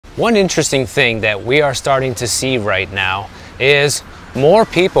One interesting thing that we are starting to see right now is more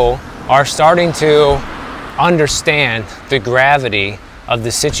people are starting to understand the gravity of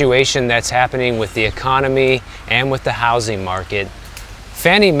the situation that's happening with the economy and with the housing market.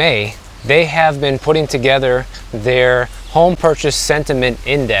 Fannie Mae, they have been putting together their home purchase sentiment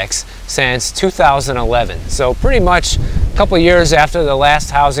index since 2011. So pretty much a couple years after the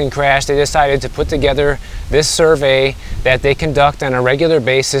last housing crash, they decided to put together this survey that they conduct on a regular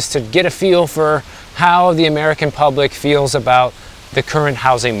basis to get a feel for how the American public feels about the current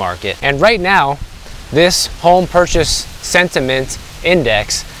housing market. And right now, this home purchase sentiment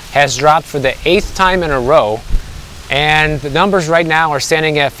index has dropped for the 8th time in a row, and the numbers right now are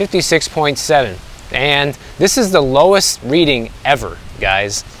standing at 56.7. And this is the lowest reading ever,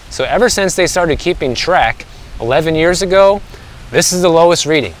 guys. So ever since they started keeping track 11 years ago, this is the lowest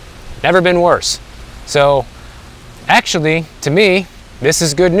reading. Never been worse. So actually, to me, this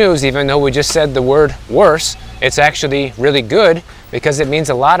is good news. Even though we just said the word worse, it's actually really good, because it means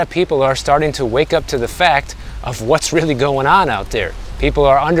a lot of people are starting to wake up to the fact of what's really going on out there. People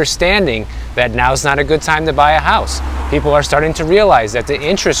are understanding that now's not a good time to buy a house. People are starting to realize that the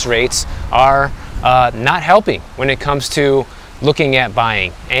interest rates are not helping when it comes to looking at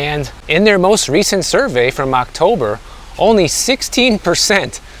buying. And in their most recent survey from October, only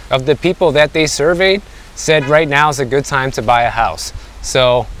 16% of the people that they surveyed said right now is a good time to buy a house.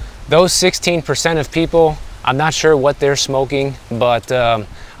 So those 16% of people, I'm not sure what they're smoking, but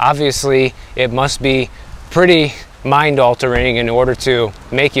obviously it must be pretty mind-altering in order to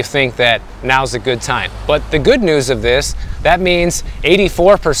make you think that now's a good time. But the good news of this, that means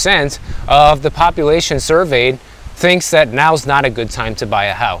 84% of the population surveyed thinks that now's not a good time to buy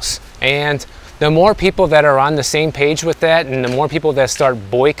a house. And the more people that are on the same page with that, and the more people that start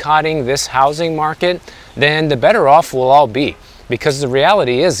boycotting this housing market, then the better off we'll all be. Because the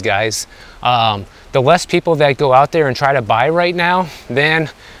reality is, guys, the less people that go out there and try to buy right now, then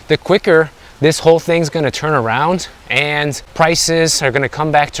the quicker this whole thing's going to turn around, and prices are going to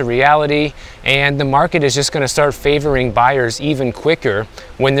come back to reality, and the market is just going to start favoring buyers even quicker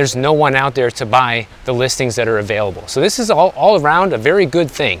when there's no one out there to buy the listings that are available. So this is all around a very good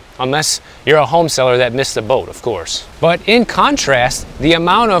thing, unless you're a home seller that missed the boat, of course. But in contrast, the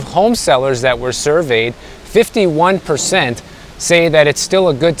amount of home sellers that were surveyed, 51% say that it's still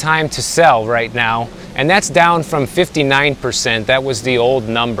a good time to sell right now, and that's down from 59%. That was the old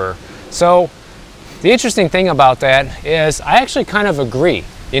number. So the interesting thing about that is I actually kind of agree,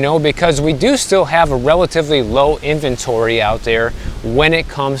 because we do still have a relatively low inventory out there when it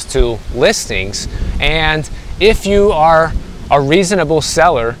comes to listings. And if you are a reasonable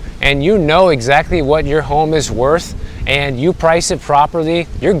seller and you know exactly what your home is worth and you price it properly,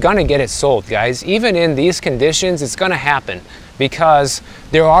 you're gonna get it sold, guys. Even in these conditions, it's gonna happen, because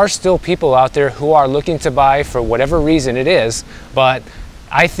there are still people out there who are looking to buy for whatever reason it is. But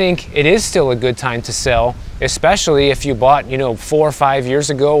I think it is still a good time to sell, especially if you bought, 4 or 5 years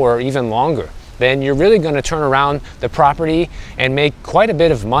ago or even longer. Then you're really going to turn around the property and make quite a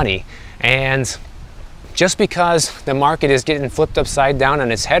bit of money. And just because the market is getting flipped upside down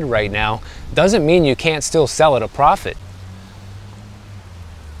on its head right now doesn't mean you can't still sell at a profit.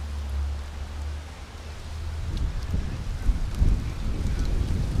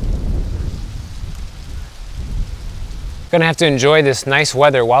 Gonna have to enjoy this nice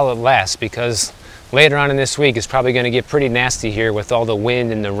weather while it lasts, because later on in this week it's probably gonna get pretty nasty here with all the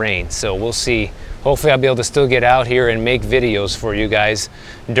wind and the rain. So we'll see. Hopefully I'll be able to still get out here and make videos for you guys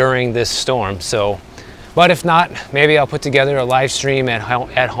during this storm. But if not, maybe I'll put together a live stream at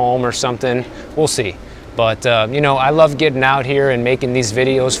home or something. We'll see. But I love getting out here and making these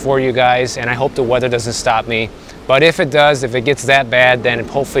videos for you guys, and I hope the weather doesn't stop me. But if it does, if it gets that bad, then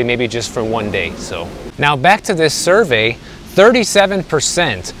hopefully maybe just for one day. So now back to this survey,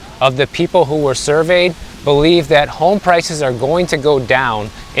 37% of the people who were surveyed believe that home prices are going to go down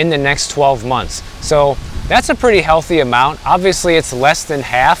in the next 12 months. So that's a pretty healthy amount. Obviously it's less than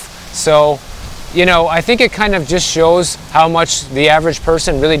half. So, I think it kind of just shows how much the average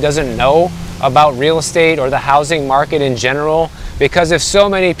person really doesn't know about real estate or the housing market in general. Because if so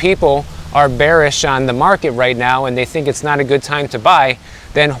many people are bearish on the market right now and they think it's not a good time to buy,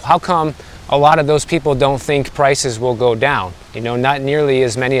 then how come a lot of those people don't think prices will go down? Not nearly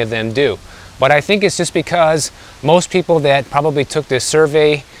as many of them do. But I think it's just because most people that probably took this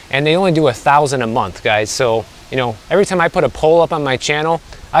survey, and they only do 1,000 a month, guys. So, every time I put a poll up on my channel,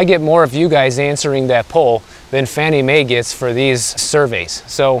 I get more of you guys answering that poll than Fannie Mae gets for these surveys.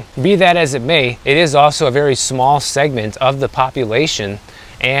 So be that as it may, it is also a very small segment of the population.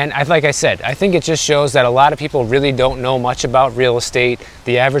 And like I said, I think it just shows that a lot of people really don't know much about real estate.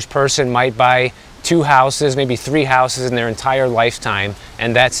 The average person might buy 2 houses, maybe 3 houses in their entire lifetime,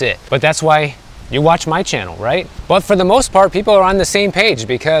 and that's it. But that's why you watch my channel, right? But for the most part, people are on the same page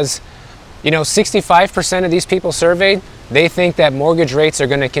because, you know, 65% of these people surveyed, they think that mortgage rates are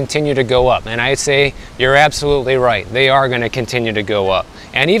going to continue to go up. And I say you're absolutely right. They are going to continue to go up.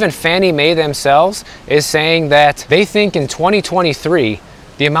 And even Fannie Mae themselves is saying that they think in 2023,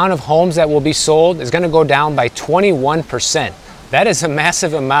 the amount of homes that will be sold is going to go down by 21%. That is a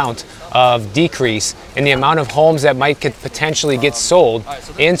massive amount of decrease in the amount of homes that could potentially get sold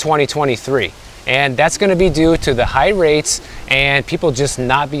in 2023. And that's going to be due to the high rates and people just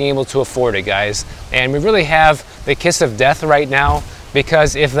not being able to afford it, guys. And we really have the kiss of death right now,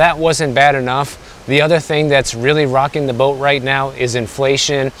 because if that wasn't bad enough, the other thing that's really rocking the boat right now is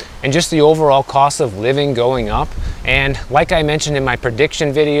inflation and just the overall cost of living going up. And like I mentioned in my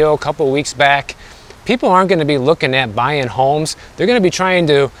prediction video a couple weeks back, people aren't going to be looking at buying homes. They're going to be trying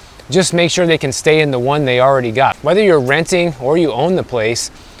to just make sure they can stay in the one they already got. Whether you're renting or you own the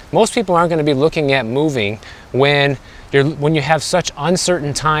place, most people aren't going to be looking at moving when you have such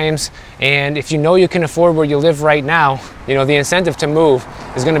uncertain times. And if you know you can afford where you live right now, you know, the incentive to move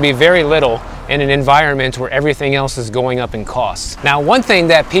is going to be very little in an environment where everything else is going up in costs. Now, one thing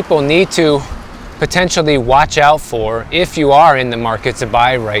that people need to potentially watch out for if you are in the market to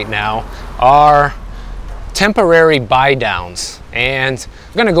buy right now are temporary buy downs. And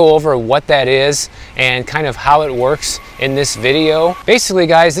I'm going to go over what that is and kind of how it works in this video. Basically,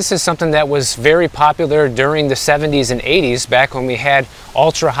 guys, this is something that was very popular during the 70s and 80s, back when we had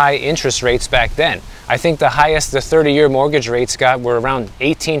ultra high interest rates back then. I think the highest the 30-year mortgage rates got were around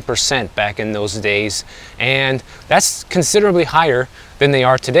 18% back in those days. And that's considerably higher than they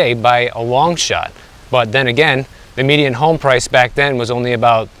are today by a long shot. But then again, the median home price back then was only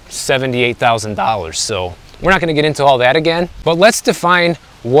about $78,000. So we're not going to get into all that again, but let's define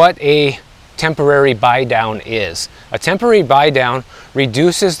what a temporary buy down is. A temporary buy down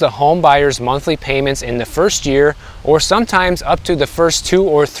reduces the home buyer's monthly payments in the first year, or sometimes up to the first 2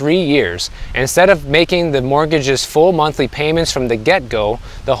 or 3 years. Instead of making the mortgage's full monthly payments from the get-go,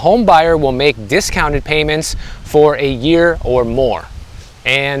 the home buyer will make discounted payments for a year or more.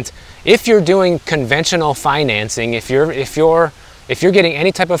 And if you're doing conventional financing, if you're getting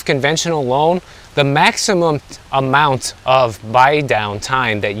any type of conventional loan, the maximum amount of buy down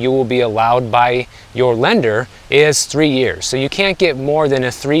time that you will be allowed by your lender is 3 years. So you can't get more than a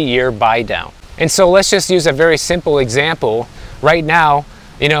 3-year buy down. And so let's just use a very simple example. Right now,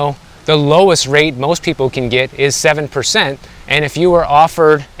 you know, the lowest rate most people can get is 7%. And if you were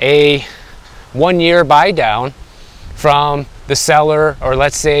offered a 1-year buy down from the seller, or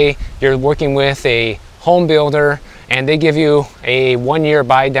let's say you're working with a home builder and they give you a 1-year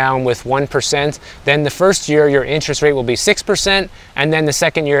buy down with 1%, then the first year your interest rate will be 6%, and then the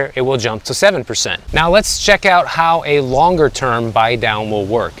second year it will jump to 7%. Now let's check out how a longer term buy down will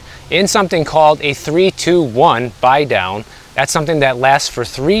work. In something called a 3-2-1 buy down, that's something that lasts for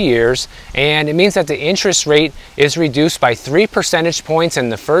 3 years, and it means that the interest rate is reduced by 3 percentage points in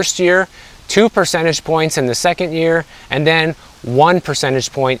the first year, 2 percentage points in the second year, and then 1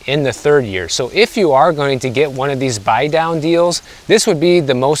 percentage point in the third year. So if you are going to get one of these buy down deals, this would be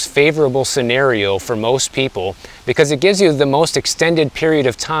the most favorable scenario for most people, because it gives you the most extended period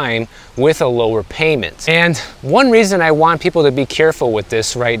of time with a lower payment. And one reason I want people to be careful with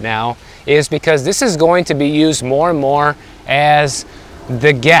this right now is because this is going to be used more and more as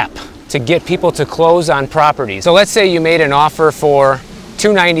the gap to get people to close on properties. So let's say you made an offer for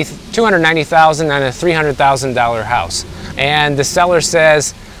 $290,000 on a $300,000 house, and the seller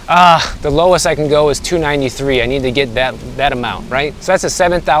says, the lowest I can go is $293. I need to get that amount, right? So that's a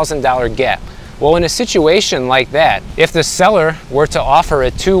 $7,000 gap. Well, in a situation like that, if the seller were to offer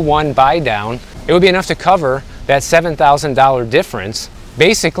a 2-1 buy down, it would be enough to cover that $7,000 difference.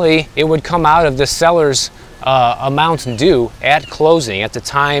 Basically, it would come out of the seller's amount due at closing, at the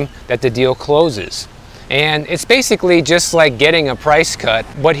time that the deal closes. And it's basically just like getting a price cut.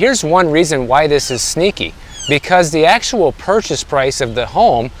 But here's one reason why this is sneaky. Because the actual purchase price of the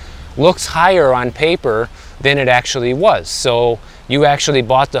home looks higher on paper than it actually was. So you actually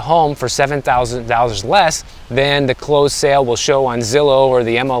bought the home for $7,000 less than the closed sale will show on Zillow or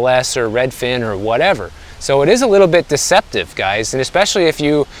the MLS or Redfin or whatever. So it is a little bit deceptive, guys, and especially if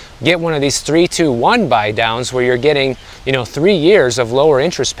you get one of these 3-2-1 buy downs where you're getting, 3 years of lower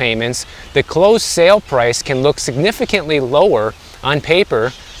interest payments, the closed sale price can look significantly lower on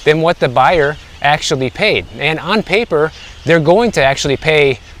paper than what the buyer actually paid. And on paper, they're going to actually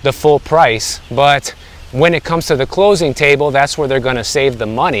pay the full price, but when it comes to the closing table, that's where they're going to save the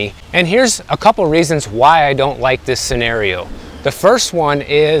money. And here's a couple reasons why I don't like this scenario. The first one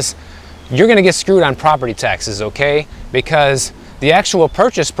is you're going to get screwed on property taxes, okay? Because the actual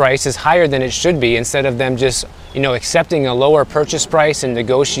purchase price is higher than it should be, instead of them just, accepting a lower purchase price and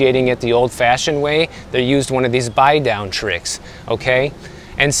negotiating it the old-fashioned way. They used one of these buy-down tricks, okay?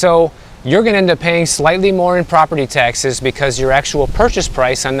 And so you're going to end up paying slightly more in property taxes because your actual purchase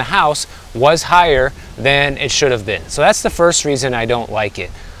price on the house was higher than it should have been. So that's the first reason I don't like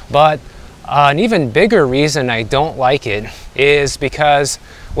it. But an even bigger reason I don't like it is because,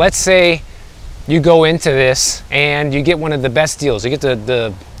 let's say you go into this and you get one of the best deals. You get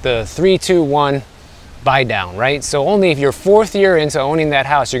the 3-2-1 buy down, right? So only if you're 4th year into owning that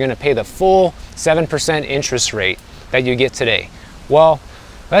house, you're going to pay the full 7% interest rate that you get today. Well,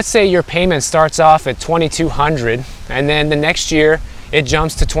 let's say your payment starts off at $2,200, and then the next year it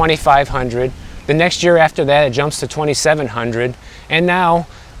jumps to $2,500. The next year after that it jumps to $2,700, and now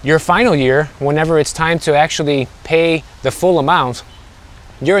your final year, whenever it's time to actually pay the full amount,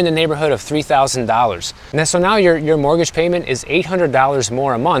 you're in the neighborhood of $3,000. And so now your mortgage payment is $800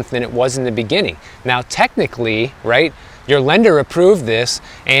 more a month than it was in the beginning. Now technically, right, your lender approved this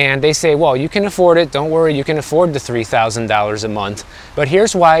and they say, well, you can afford it, don't worry, you can afford the $3,000 a month. But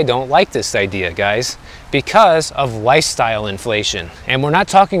here's why I don't like this idea, guys. Because of lifestyle inflation. And we're not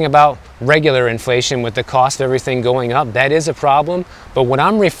talking about regular inflation with the cost of everything going up. That is a problem. But what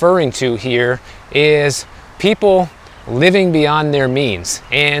I'm referring to here is people living beyond their means.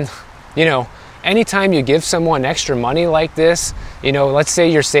 And anytime you give someone extra money like this, let's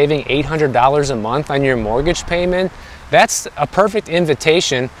say you're saving $800 a month on your mortgage payment, that's a perfect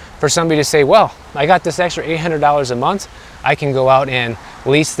invitation for somebody to say, well, I got this extra $800 a month. I can go out and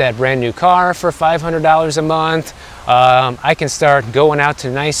lease that brand new car for $500 a month. I can start going out to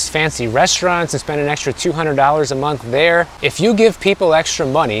nice fancy restaurants and spend an extra $200 a month there. If you give people extra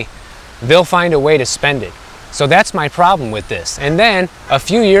money, they'll find a way to spend it. So that's my problem with this. And then a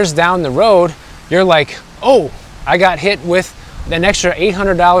few years down the road, you're like, oh, I got hit with an extra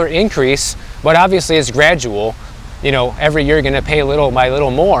 $800 increase, but obviously it's gradual. Every year you're going to pay little by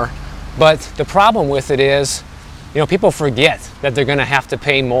little more. But the problem with it is, people forget that they're going to have to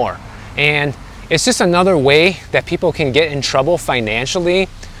pay more. And it's just another way that people can get in trouble financially,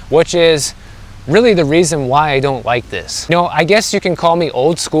 which is really the reason why I don't like this. I guess you can call me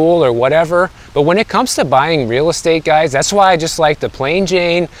old school or whatever, but when it comes to buying real estate, guys, that's why I just like the plain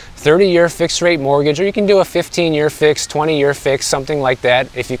Jane 30-year fixed rate mortgage, or you can do a 15-year fixed, 20-year fixed, something like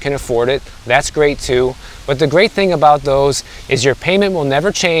that if you can afford it. That's great too. But the great thing about those is your payment will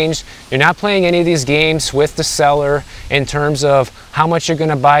never change. You're not playing any of these games with the seller in terms of how much you're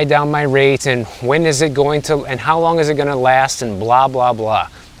going to buy down my rate and when is it going to, and how long is it going to last, and blah, blah, blah.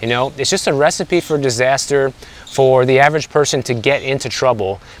 It's just a recipe for disaster for the average person to get into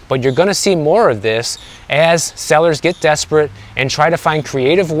trouble. But you're going to see more of this as sellers get desperate and try to find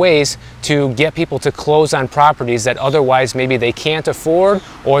creative ways to get people to close on properties that otherwise maybe they can't afford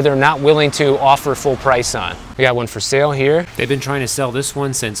or they're not willing to offer full price on. We got one for sale here. They've been trying to sell this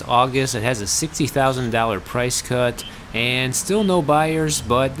one since August. It has a $60,000 price cut and still no buyers,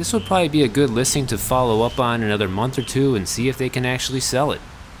 but this would probably be a good listing to follow up on another month or two and see if they can actually sell it.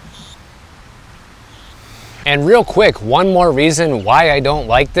 And real quick, one more reason why I don't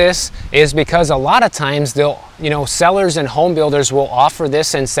like this is because a lot of times sellers and home builders will offer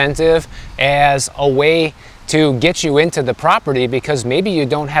this incentive as a way to get you into the property because maybe you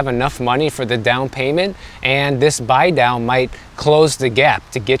don't have enough money for the down payment, and this buy down might close the gap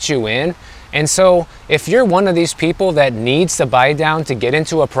to get you in. And so if you're one of these people that needs to buy down to get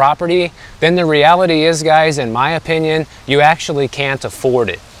into a property, then the reality is, guys, in my opinion, you actually can't afford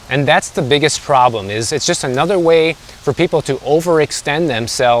it. And that's the biggest problem, is it's just another way for people to overextend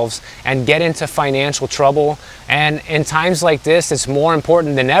themselves and get into financial trouble. And in times like this, it's more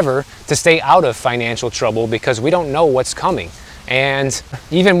important than ever to stay out of financial trouble because we don't know what's coming. And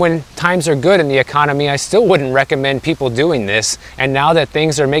even when times are good in the economy, I still wouldn't recommend people doing this. And now that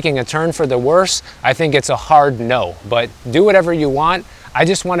things are making a turn for the worse, I think it's a hard no. But do whatever you want. I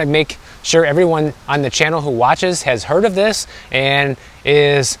just want to make sure everyone on the channel who watches has heard of this and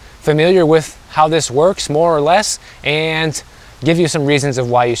is familiar with how this works more or less, and give you some reasons of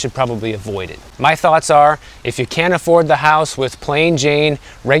why you should probably avoid it. My thoughts are, if you can't afford the house with plain Jane,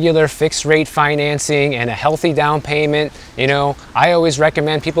 regular fixed rate financing and a healthy down payment, I always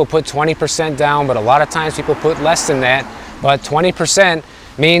recommend people put 20% down, but a lot of times people put less than that. But 20%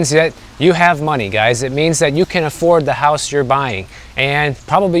 means that you have money, guys. It means that you can afford the house you're buying. And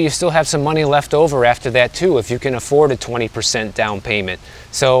probably you still have some money left over after that too, if you can afford a 20% down payment.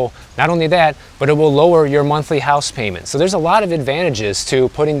 So not only that, but it will lower your monthly house payment. So there's a lot of advantages to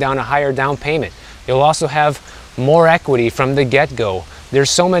putting down a higher down payment. You'll also have more equity from the get-go. There's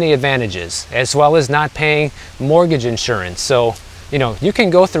so many advantages, as well as not paying mortgage insurance. So, you know, you can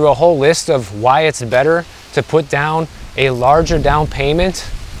go through a whole list of why it's better to put down a larger down payment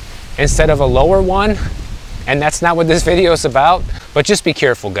instead of a lower one. And that's not what this video is about, but just be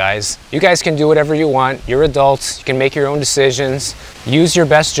careful, guys. You guys can do whatever you want. You're adults, you can make your own decisions. Use your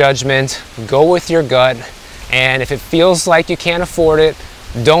best judgment, go with your gut, and if it feels like you can't afford it,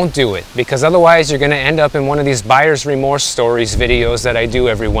 don't do it, because otherwise you're gonna end up in one of these buyer's remorse stories videos that I do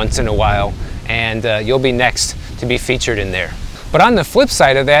every once in a while, and you'll be next to be featured in there. But on the flip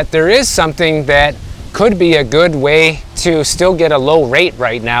side of that, there is something that could be a good way to still get a low rate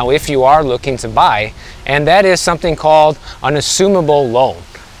right now if you are looking to buy, and that is something called an assumable loan.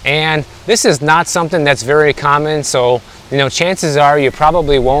 And this is not something that's very common, so you know, chances are you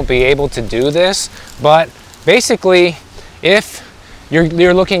probably won't be able to do this. But basically, if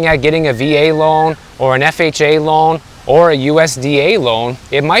you're looking at getting a VA loan or an FHA loan or a USDA loan,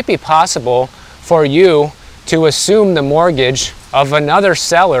 it might be possible for you to assume the mortgage of another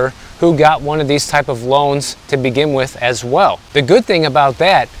seller who got one of these type of loans to begin with as well. The good thing about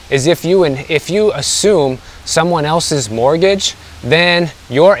that is if you assume someone else's mortgage, then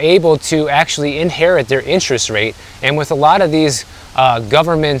you're able to actually inherit their interest rate. And with a lot of these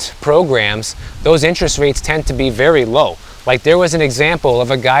government programs, those interest rates tend to be very low. Like there was an example of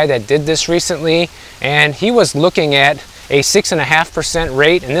a guy that did this recently, and he was looking at a 6.5%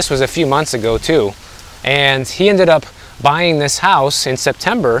 rate, and this was a few months ago too. And he ended up buying this house in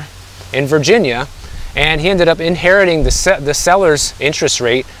September in Virginia, and he ended up inheriting the seller's interest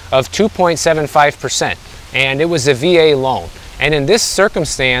rate of 2.75%, and it was a VA loan. And in this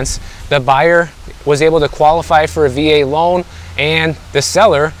circumstance, the buyer was able to qualify for a VA loan, and the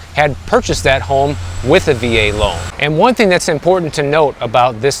seller had purchased that home with a VA loan. And one thing that's important to note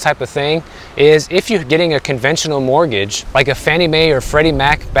about this type of thing is if you're getting a conventional mortgage, like a Fannie Mae or Freddie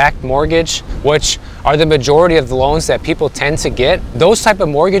Mac backed mortgage, which are the majority of the loans that people tend to get, those type of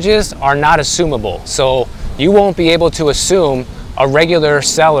mortgages are not assumable. So you won't be able to assume a regular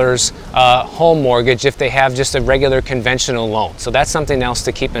seller's home mortgage if they have just a regular conventional loan. So that's something else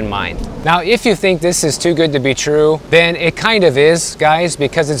to keep in mind. Now, if you think this is too good to be true, then it kind of is, guys,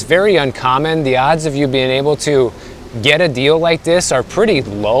 because it's very uncommon. The odds of you being able to get a deal like this are pretty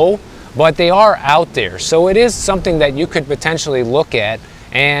low, but they are out there. So it is something that you could potentially look at,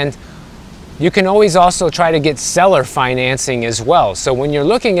 and you can always also try to get seller financing as well. So when you're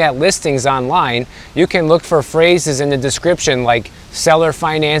looking at listings online, you can look for phrases in the description like seller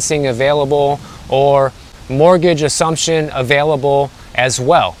financing available or mortgage assumption available as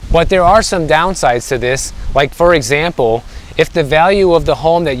well. But there are some downsides to this. Like for example, if the value of the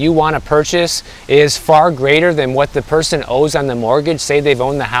home that you want to purchase is far greater than what the person owes on the mortgage, say they've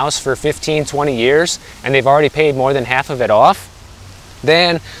owned the house for 15, 20 years and they've already paid more than half of it off,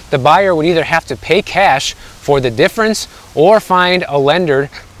 then the buyer would either have to pay cash for the difference or find a lender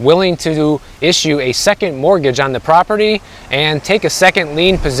willing to issue a second mortgage on the property and take a second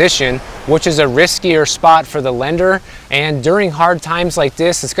lien position, which is a riskier spot for the lender. And during hard times like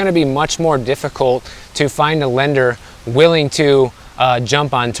this, it's going to be much more difficult to find a lender willing to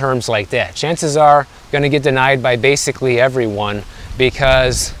jump on terms like that. Chances are going to get denied by basically everyone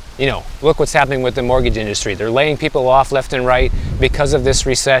because, you know, look what's happening with the mortgage industry. They're laying people off left and right because of this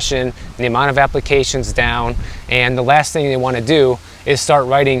recession, the amount of applications down, and the last thing they want to do is start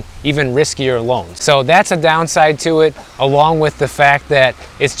writing even riskier loans. So that's a downside to it, along with the fact that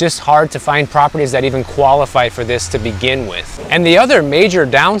it's just hard to find properties that even qualify for this to begin with. And the other major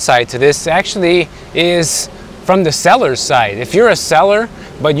downside to this actually is from the seller's side. If you're a seller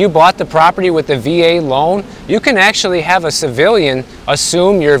but you bought the property with a VA loan, you can actually have a civilian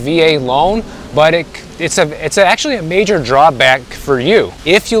assume your VA loan, but it's actually a major drawback for you.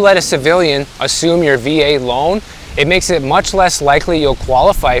 If you let a civilian assume your VA loan, it makes it much less likely you'll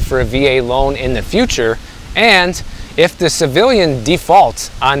qualify for a VA loan in the future. And if the civilian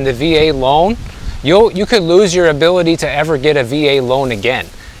defaults on the VA loan, you could lose your ability to ever get a VA loan again.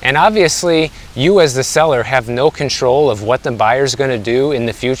 And obviously, you as the seller have no control of what the buyer's going to do in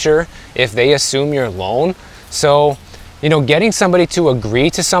the future if they assume your loan. So, you know, getting somebody to agree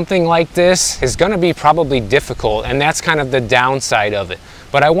to something like this is going to be probably difficult, and that's kind of the downside of it.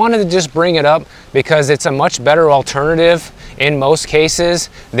 But I wanted to just bring it up because it's a much better alternative in most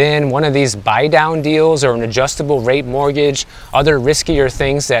cases than one of these buy down deals or an adjustable rate mortgage, other riskier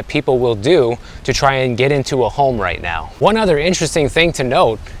things that people will do to try and get into a home right now. One other interesting thing to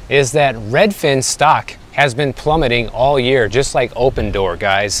note is that Redfin stock has been plummeting all year, just like Opendoor,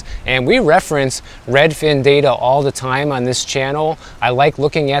 guys. And we reference Redfin data all the time on this channel. I like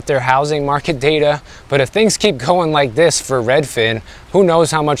looking at their housing market data, but if things keep going like this for Redfin, who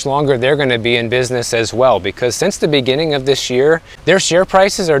knows how much longer they're going to be in business as well, because since the beginning of this year, their share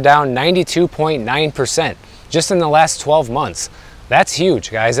prices are down 92.9% just in the last 12 months. That's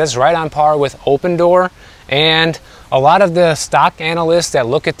huge, guys. That's right on par with Opendoor. And a lot of the stock analysts that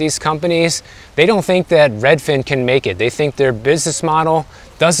look at these companies, they don't think that Redfin can make it. They think their business model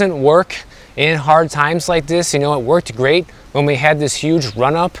doesn't work in hard times like this. You know, it worked great when we had this huge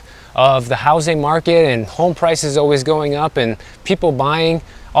run-up of the housing market and home prices always going up and people buying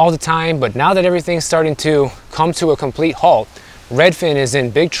all the time. But now that everything's starting to come to a complete halt, Redfin is in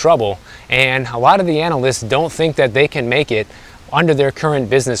big trouble. And a lot of the analysts don't think that they can make it under their current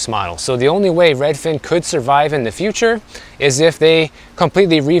business model. So the only way Redfin could survive in the future is if they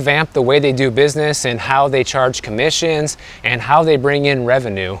completely revamp the way they do business and how they charge commissions and how they bring in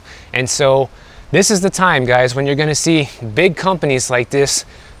revenue. And so this is the time, guys, when you're gonna see big companies like this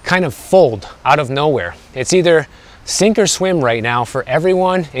kind of fold out of nowhere. It's either sink or swim right now for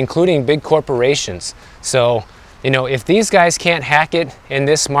everyone, including big corporations. So, you know, if these guys can't hack it in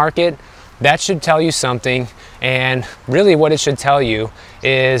this market, that should tell you something. And really what it should tell you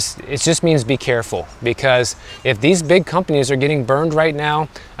is it just means be careful, because if these big companies are getting burned right now,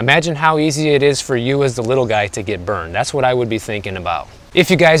 imagine how easy it is for you as the little guy to get burned. That's what I would be thinking about.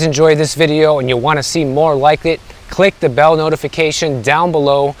 If you guys enjoyed this video and you want to see more like it, click the bell notification down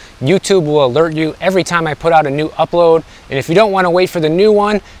below. YouTube will alert you every time I put out a new upload. And if you don't want to wait for the new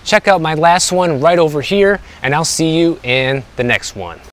one, check out my last one right over here, and I'll see you in the next one.